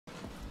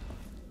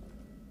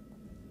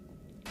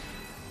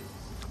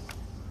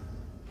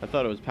I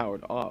thought it was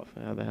powered off.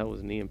 How the hell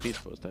was an EMP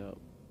supposed to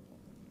help?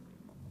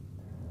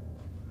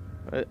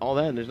 All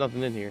that and there's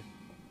nothing in here.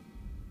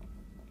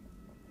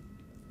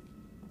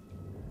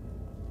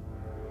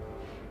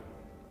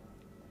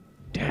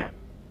 Damn.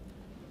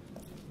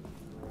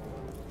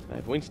 I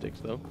have wing sticks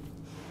though.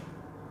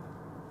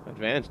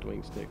 Advanced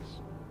wing sticks.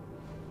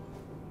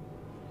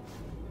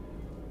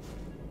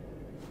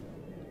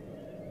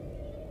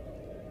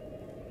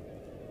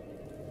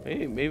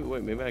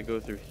 Maybe I go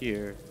through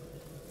here.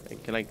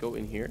 And can I go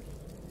in here?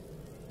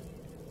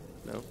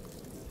 No.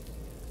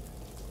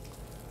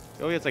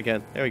 Oh yes I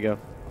can. There we go.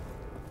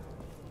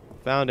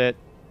 Found it.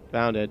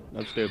 Found it.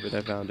 I'm stupid.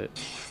 I found it.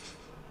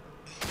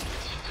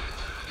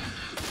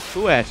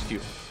 Who asked you?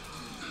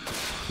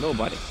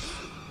 Nobody.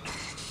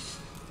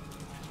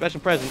 Special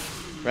present.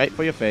 Right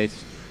for your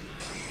face.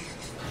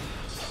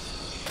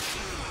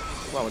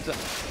 Wow, what's up?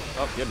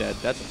 Oh, you're dead.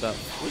 That's what's up.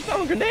 Who's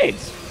throwing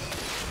grenades?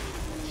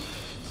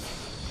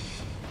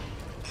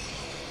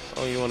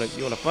 Oh, you wanna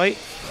fight?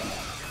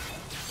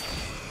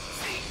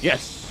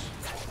 Yes.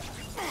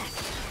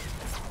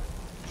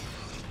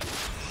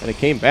 And it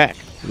came back.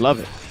 Love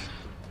it.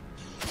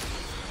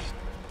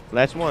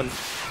 Last one.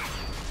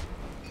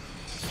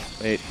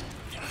 Wait.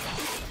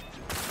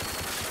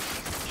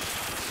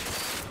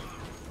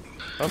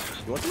 Oh,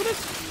 you want some of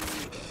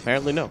this?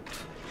 Apparently no.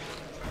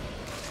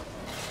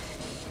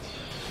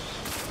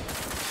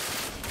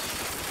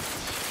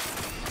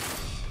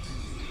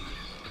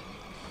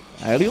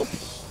 Alley-oop.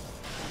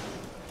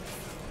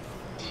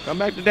 Come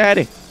back to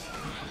daddy.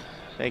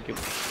 Thank you.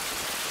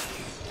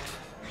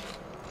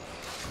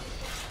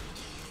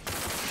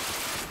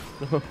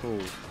 Oh,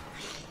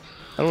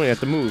 I don't even have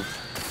to move.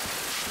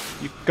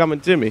 You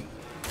coming to me?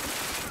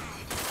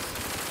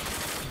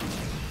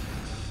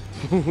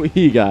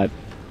 We got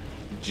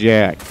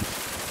jacked.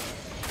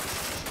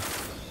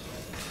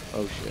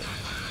 Oh shit.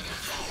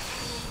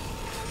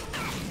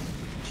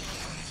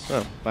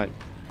 Oh, fine.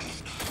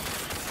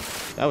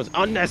 That was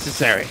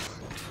unnecessary.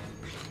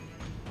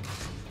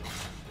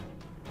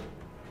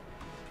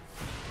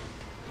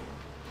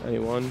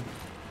 Anyone?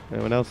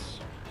 Anyone else?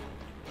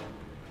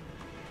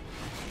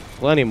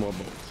 Plenty more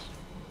bullets.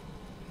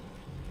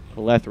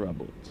 Plethora of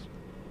bullets.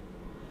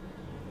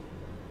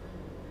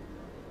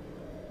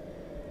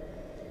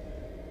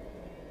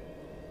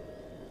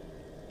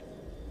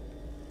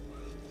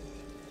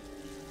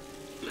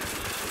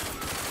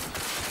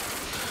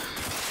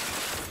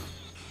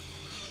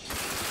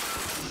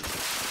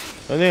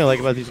 The only thing I like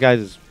about these guys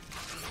is...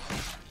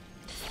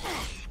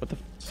 What the...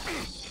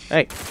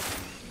 Hey!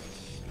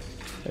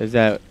 Is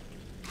that...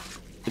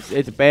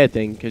 It's a bad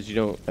thing, because you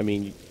don't... I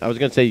mean, I was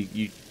going to say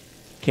you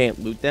can't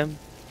loot them,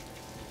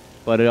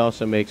 but it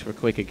also makes for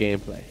quicker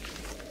gameplay.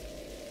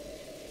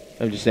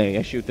 I'm just saying,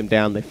 I shoot them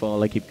down, they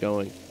fall, I keep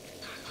going.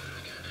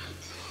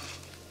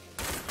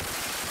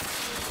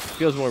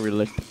 Feels more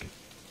realistic.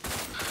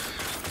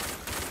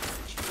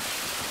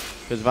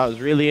 Because if I was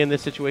really in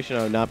this situation,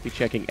 I would not be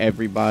checking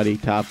everybody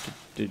top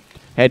to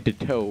head to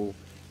toe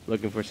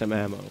looking for some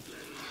ammo.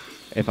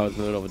 If I was in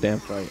the middle of a damn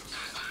fight.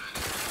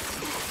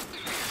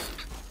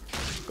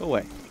 Go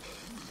away.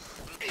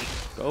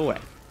 Go away.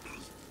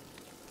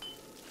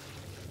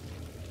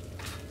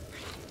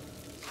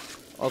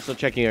 Also,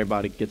 checking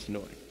everybody gets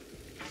annoying.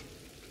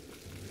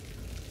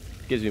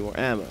 Gives me more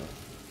ammo.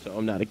 So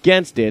I'm not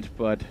against it,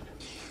 but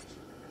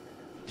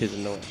it is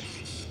annoying.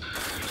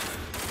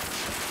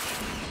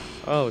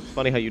 Oh, it's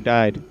funny how you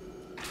died.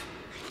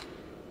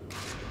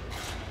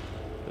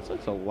 This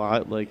looks a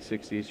lot like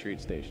 60th Street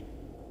Station.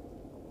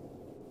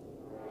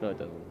 No, it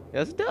doesn't.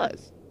 Yes, it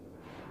does.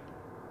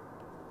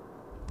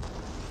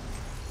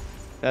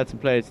 That's a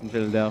place in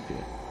Philadelphia.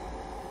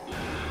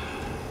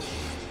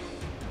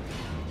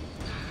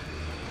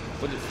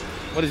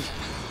 What is...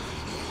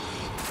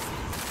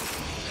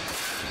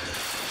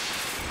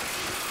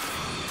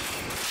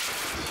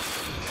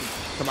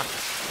 Come on.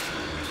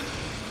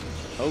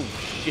 Oh,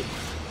 shit.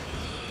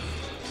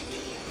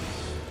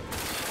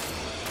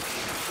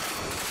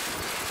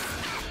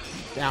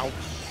 Ow.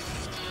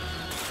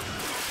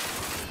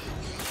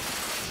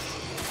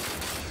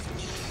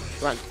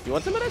 Come on. You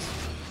want some of this?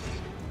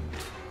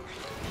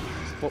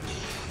 Whoa.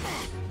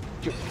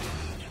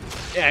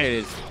 Yeah, it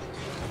is.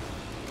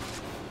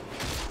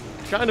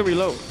 Trying to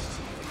reload.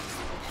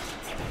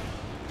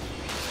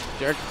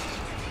 Jerk.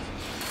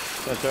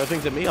 Gonna throw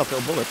things at me, I'll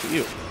throw bullets at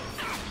you.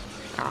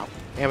 Ow.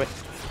 Damn it.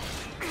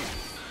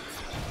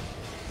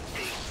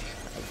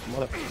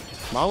 Mother.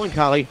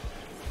 Melancholy.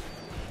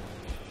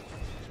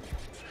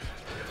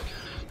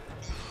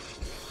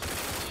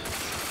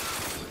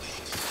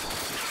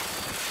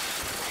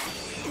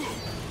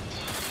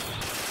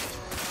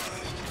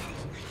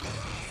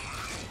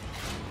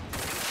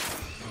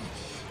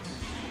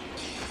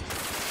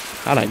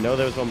 God, I know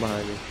there was one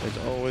behind me. There's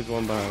always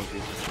one behind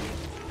you.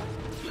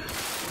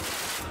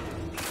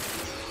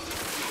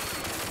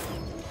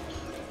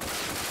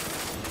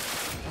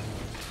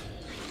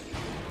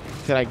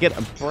 Can I get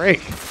a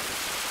break?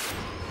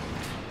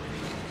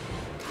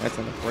 That's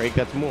not a break,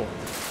 that's more.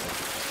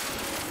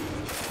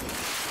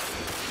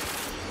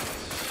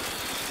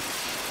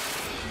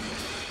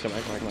 Come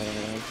on, come on, come on, come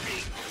on.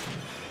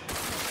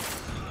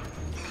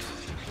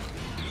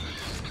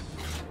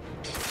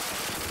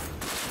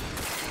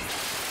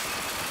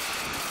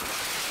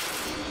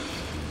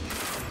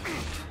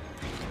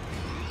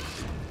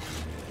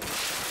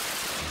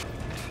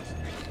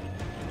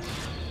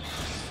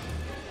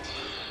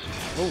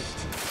 Oh.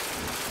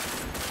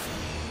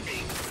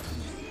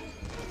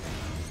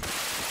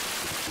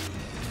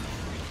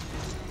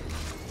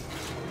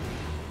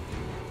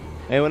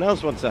 Anyone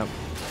else want some?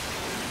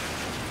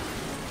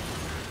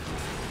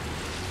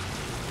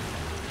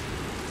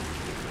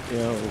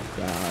 Oh,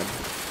 God.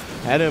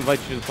 I had to invite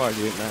you to the party,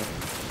 didn't I?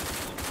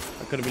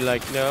 I could have been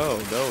like, no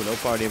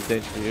party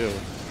invitation for you.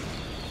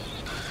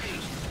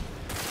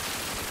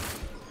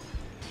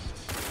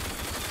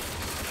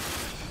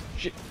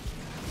 Shit.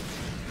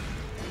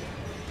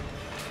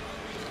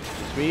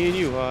 It's me and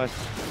you, Hoss.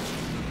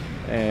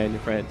 And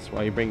your friends.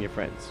 Why you bring your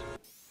friends?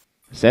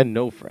 I said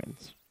no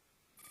friends.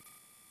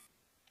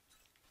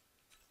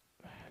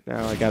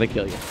 Now I gotta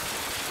kill you.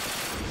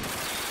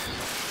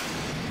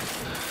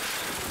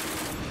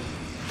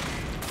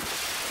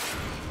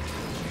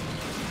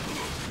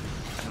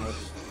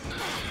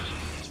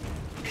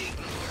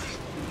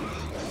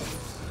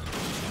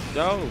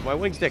 No, my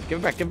wing stick. Give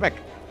it back, give it back.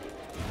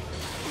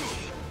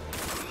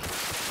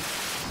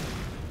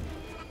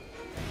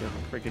 Give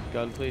a freaking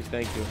gun, please.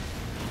 Thank you.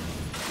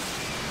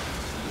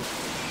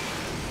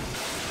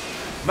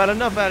 About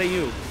enough out of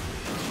you.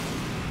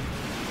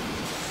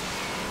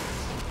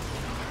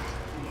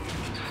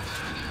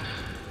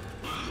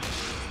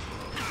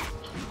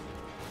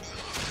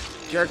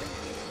 Jerk.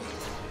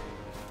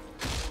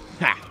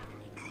 Ha!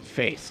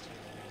 Faced.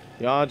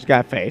 Y'all just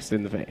got faced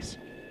in the face.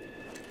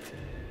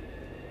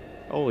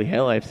 Holy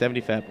hell, I have 70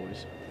 fat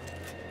boys.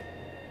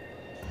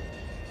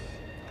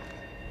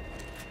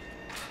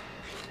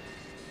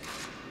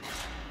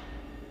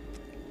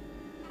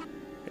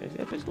 Okay, is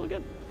that pistol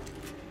again?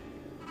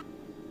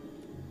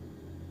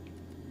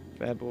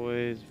 Fat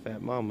boys,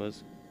 fat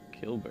mamas,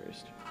 kill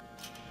burst.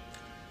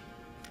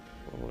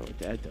 I wonder what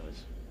that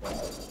does.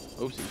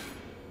 Oopsie.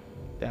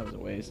 That was a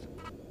waste.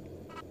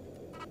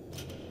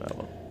 Oh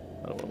well,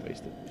 I don't want to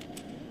waste it.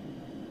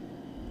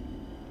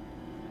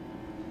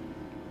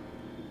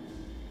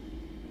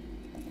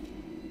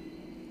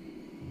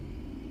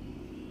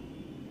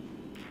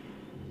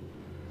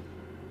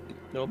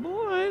 No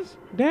boys,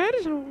 Dad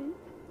is home.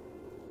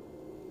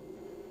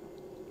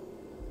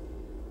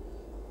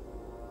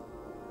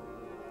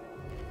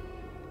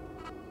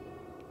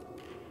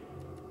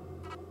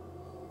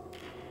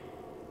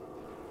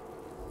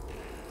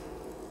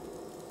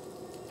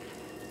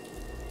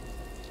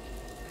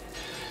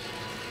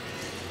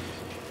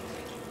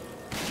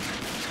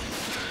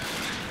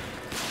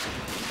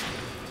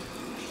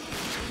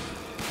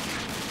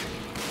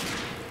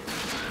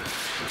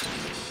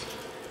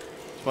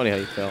 It's funny how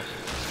you fell.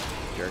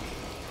 Jerk.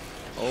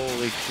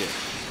 Holy shit.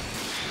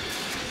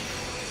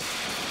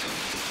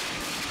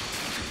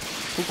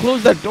 Who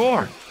closed that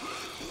door?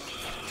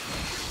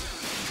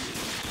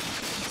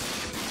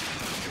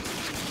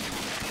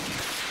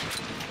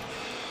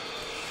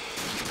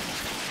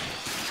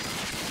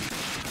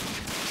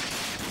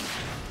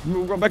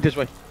 Run back this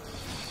way.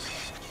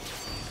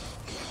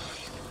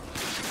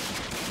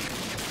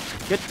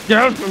 Get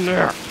down from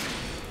there.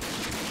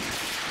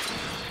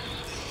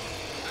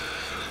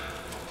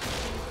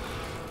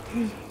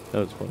 That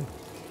was funny.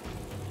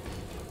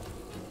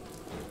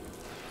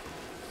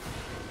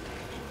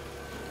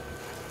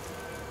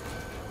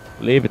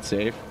 Leave it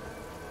safe.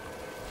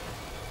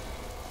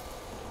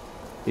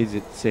 Is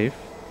it safe?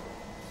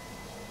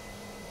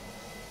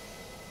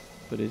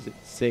 But is it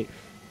safe?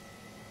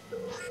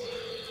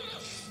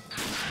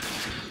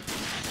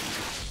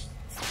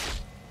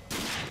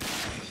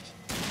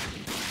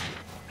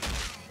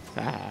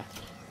 Ah.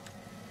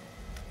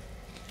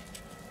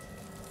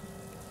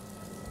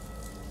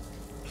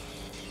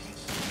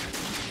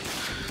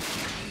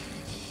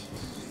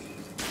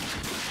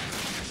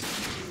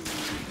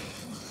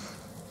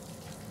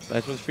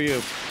 Last one's for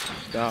you.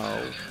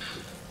 Go.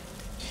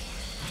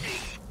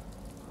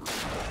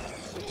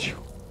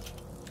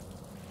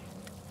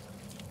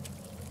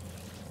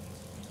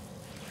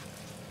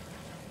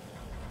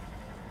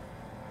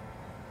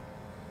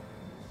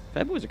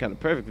 Fat boys are kind of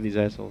perfect for these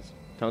assholes.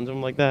 Tons of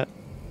them like that.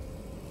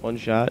 One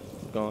shot,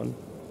 gone.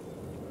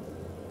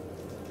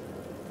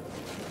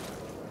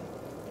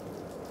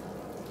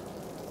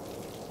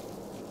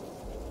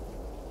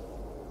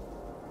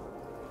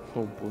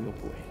 Oh boy, oh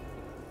boy.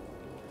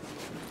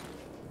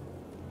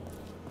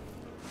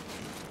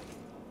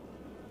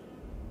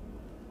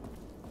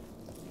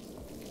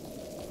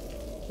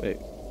 Wait,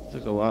 this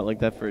looks a lot like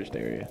that first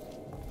area.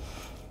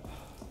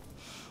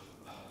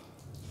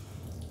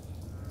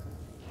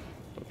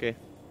 Okay.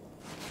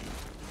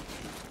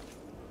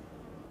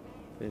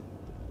 A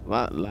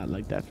lot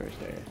like that first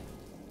area.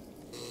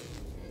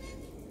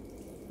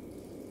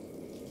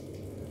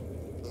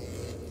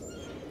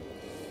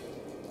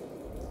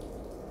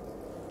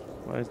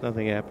 Why is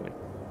nothing happening?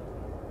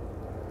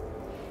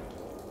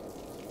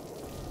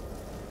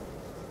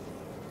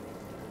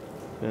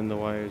 Then the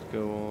wires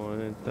go on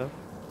and stuff.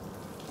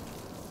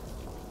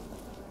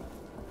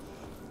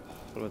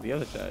 What about the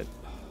other side?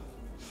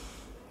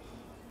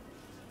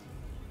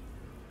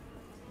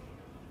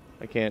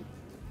 I can't.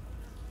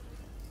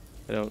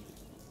 I don't.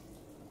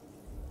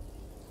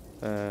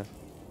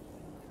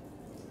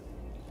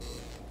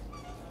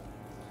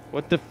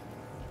 What the?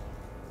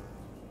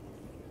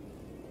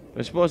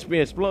 There's supposed to be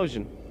an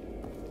explosion.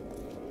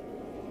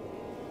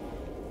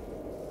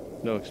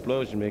 No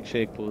explosion makes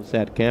Shakepool a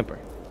sad camper.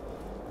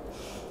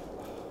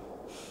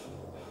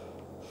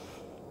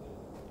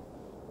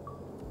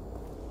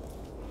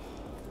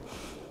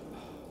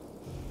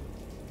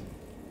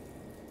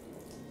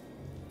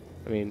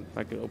 I mean, if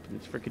I could open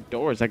these freaking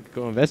doors, I could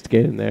go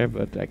investigate in there,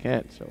 but I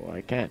can't, so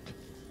I can't.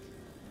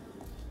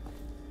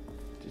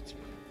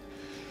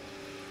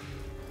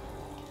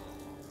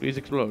 Please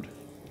explode.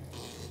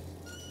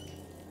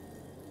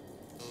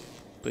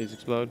 Please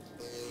explode.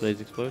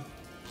 Please explode.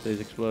 Please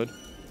explode.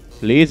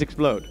 Please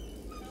explode.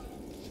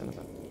 Son of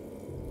a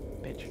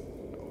bitch.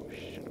 Oh,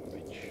 son of a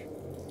bitch.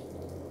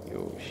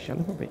 You son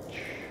of a bitch.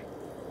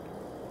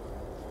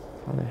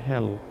 How the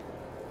hell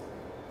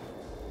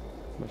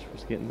am I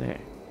supposed to get in there?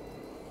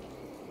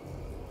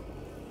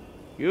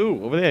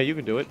 You, over there, you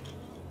can do it.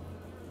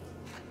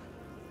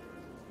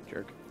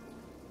 Jerk.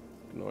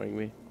 Ignoring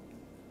me.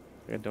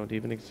 I don't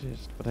even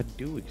exist, but I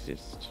do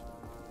exist.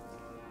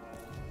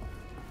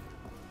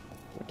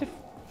 What the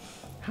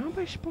how am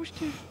I supposed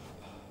to?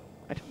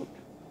 I don't.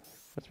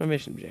 What's my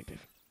mission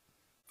objective?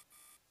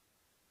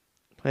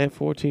 Plant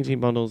 14 TNT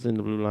bundles in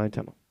the blue line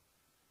tunnel.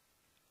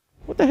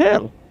 What the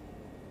hell?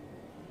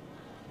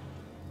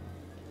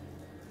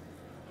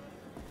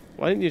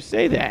 Why didn't you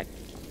say that?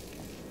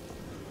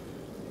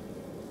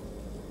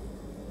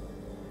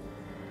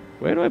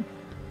 Where do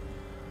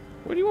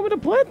you want me to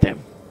plant them?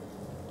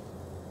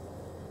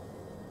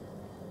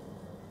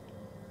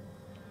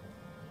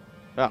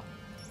 Oh,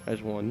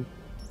 there's one.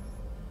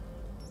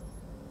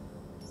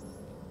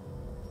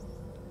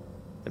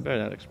 They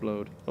better not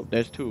explode. Oh,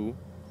 there's two.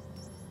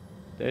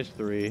 There's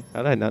three.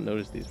 How did I not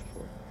notice these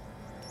before?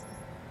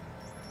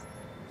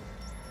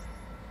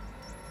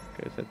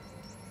 Okay,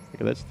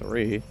 that's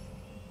three.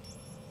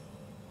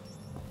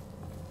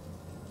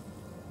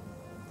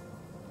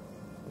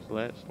 What's the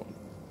last one?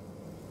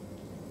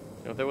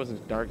 You know, if there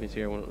wasn't darkness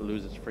here, I wouldn't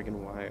lose this freaking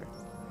wire.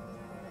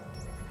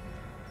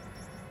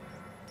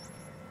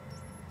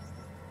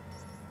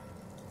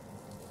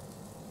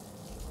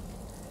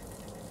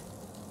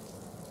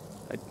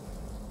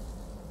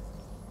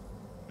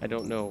 I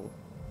don't know.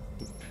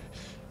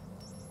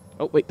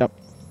 Oh, wait, up.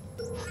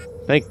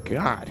 Thank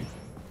God.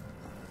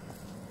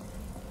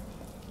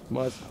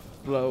 Must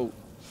blow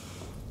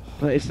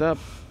place up.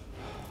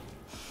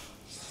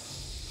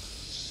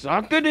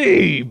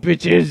 Suckity,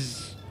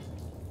 bitches.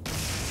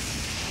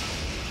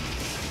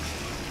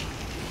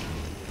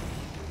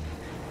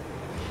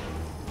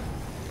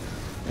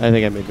 I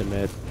think I made them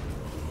mad.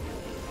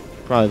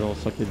 Probably the whole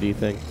suck the D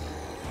thing.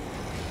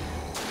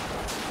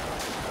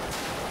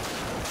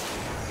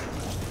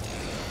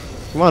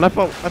 Come on, I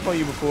fought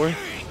you before.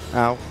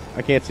 Ow.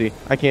 I can't see.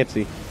 I can't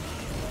see.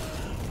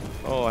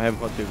 Oh, I haven't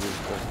fought you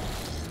before.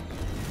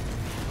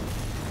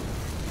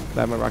 Can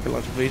I have my rocket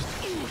launcher, please?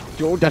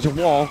 Oh, that's a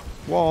wall.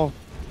 Wall.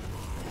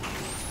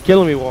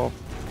 Killing me, wall.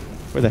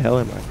 Where the hell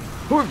am I?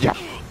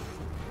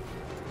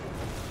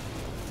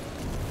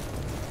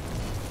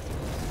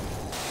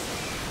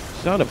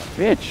 Son of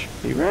a bitch.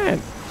 He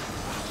ran.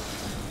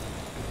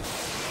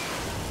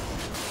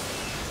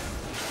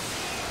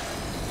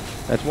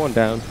 That's one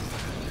down.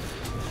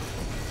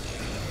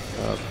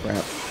 Oh,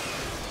 crap.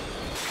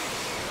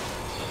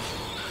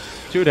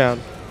 Two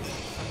down.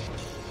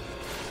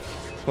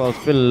 Well,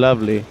 it's been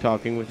lovely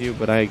talking with you,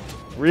 but I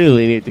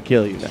really need to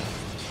kill you now.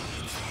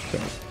 So,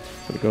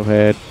 I'm gonna go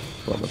ahead,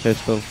 pull out my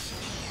pistol.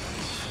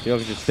 You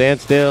can just stand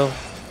still.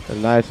 A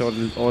nice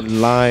ordered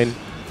line.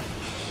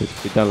 This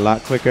could be done a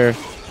lot quicker.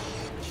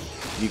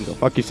 You can go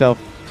fuck yourself.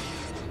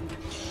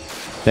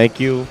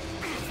 Thank you.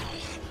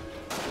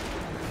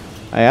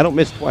 Hey, I don't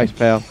miss twice,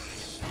 pal.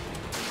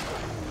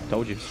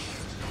 Told you.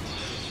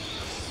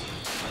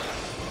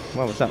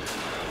 Come on, what's up?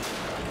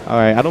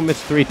 Alright, I don't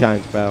miss 3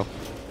 times, pal.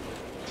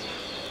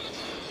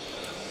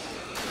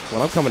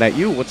 Well, I'm coming at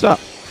you. What's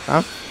up?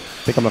 Huh?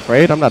 Think I'm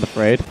afraid? I'm not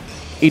afraid.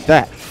 Eat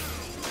that.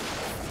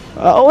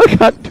 Oh, I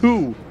got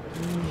 2.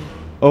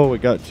 Oh, I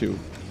got 2.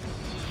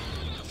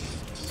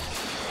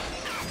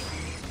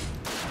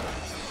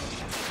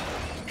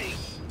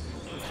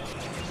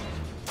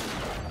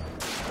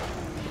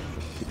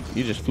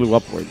 You just flew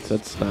upwards.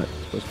 That's not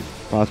supposed to be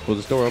possible.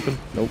 Is this door open?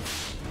 Nope.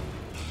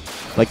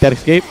 Like that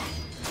escape?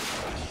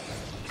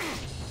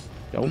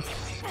 Don't.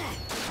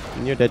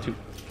 And you're dead too.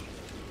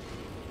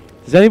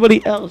 Does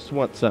anybody else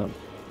want some?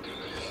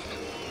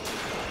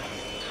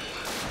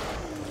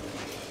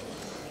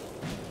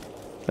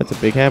 That's a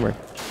big hammer.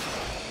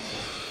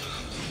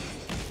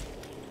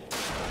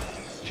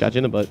 Shot you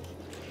in the butt.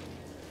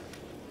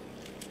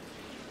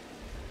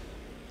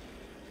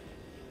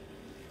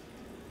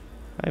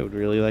 I would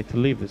really like to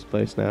leave this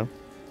place now.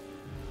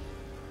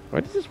 Why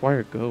does this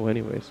wire go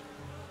anyways?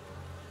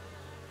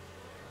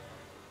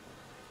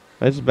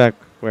 This is back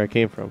where I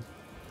came from.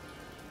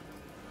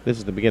 This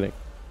is the beginning.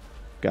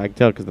 I can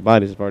tell because the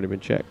bodies have already been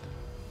checked.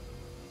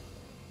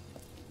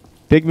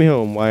 Take me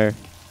home, wire.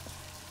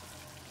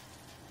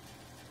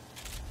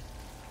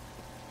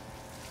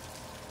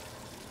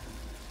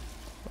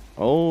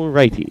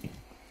 Alrighty.